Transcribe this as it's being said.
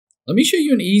Let me show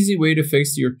you an easy way to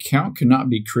fix your account cannot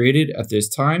be created at this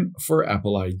time for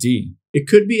Apple ID. It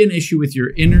could be an issue with your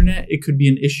internet, it could be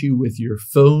an issue with your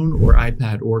phone or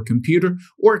iPad or computer,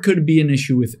 or it could be an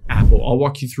issue with Apple. I'll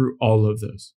walk you through all of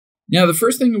those. Now, the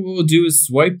first thing we'll do is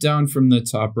swipe down from the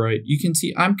top right. You can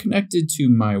see I'm connected to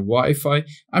my Wi-Fi.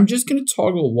 I'm just going to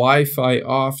toggle Wi-Fi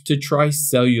off to try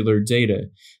cellular data.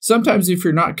 Sometimes if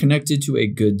you're not connected to a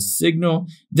good signal,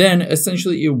 then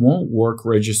essentially it won't work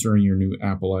registering your new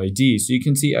Apple ID. So you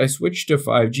can see I switched to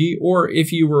 5G, or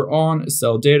if you were on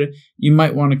cell data, you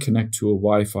might want to connect to a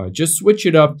Wi-Fi. Just switch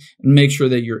it up and make sure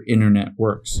that your internet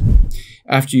works.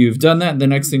 After you've done that, the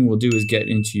next thing we'll do is get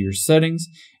into your settings.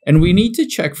 And we need to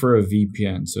check for a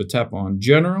VPN. So tap on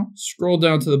General, scroll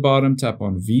down to the bottom, tap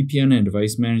on VPN and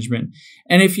Device Management.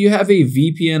 And if you have a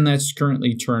VPN that's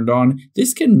currently turned on,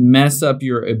 this can mess up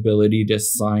your ability to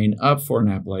sign up for an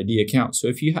Apple ID account. So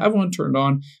if you have one turned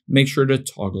on, make sure to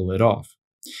toggle it off.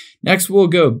 Next, we'll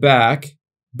go back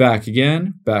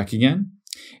again.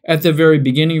 At the very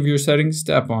beginning of your settings,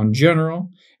 tap on General,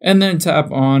 and then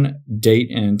tap on Date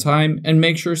and Time and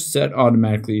make sure Set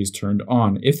Automatically is turned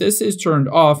on. If this is turned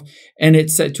off and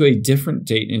it's set to a different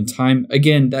date and time,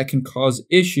 again, that can cause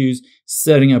issues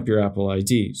setting up your Apple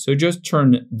ID. So just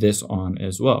turn this on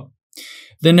as well.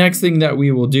 The next thing that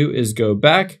we will do is go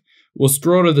back. We'll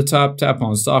scroll to the top, tap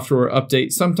on Software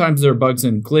Update. Sometimes there are bugs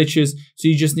and glitches, so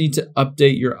you just need to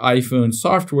update your iPhone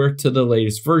software to the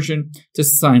latest version to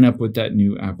sign up with that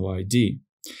new Apple ID.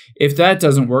 If that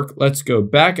doesn't work, let's go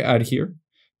back out of here,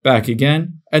 back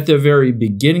again. At the very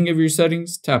beginning of your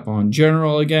settings, tap on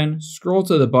General again, scroll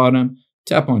to the bottom,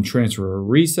 tap on Transfer or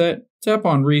Reset, tap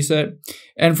on Reset,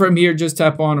 and from here, just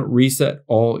tap on Reset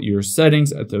All Your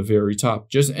Settings at the very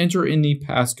top. Just enter in the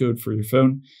passcode for your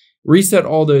phone, reset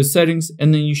all those settings,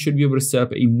 and then you should be able to set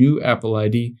up a new Apple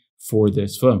ID for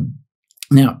this phone.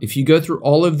 Now, if you go through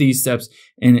all of these steps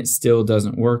and it still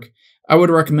doesn't work, I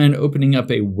would recommend opening up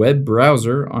a web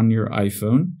browser on your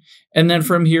iPhone. And then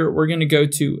from here, we're going to go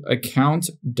to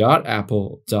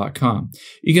account.apple.com.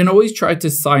 You can always try to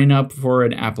sign up for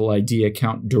an Apple ID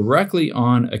account directly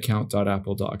on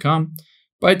account.apple.com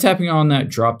by tapping on that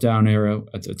drop-down arrow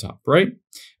at the top right,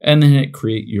 and then hit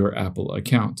Create Your Apple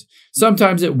Account.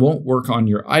 Sometimes it won't work on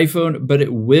your iPhone, but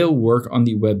it will work on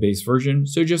the web-based version.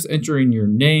 So just enter in your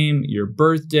name, your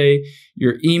birthday,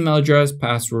 your email address,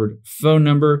 password, phone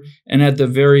number, and at the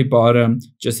very bottom,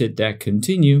 just hit that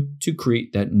Continue to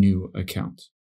create that new account.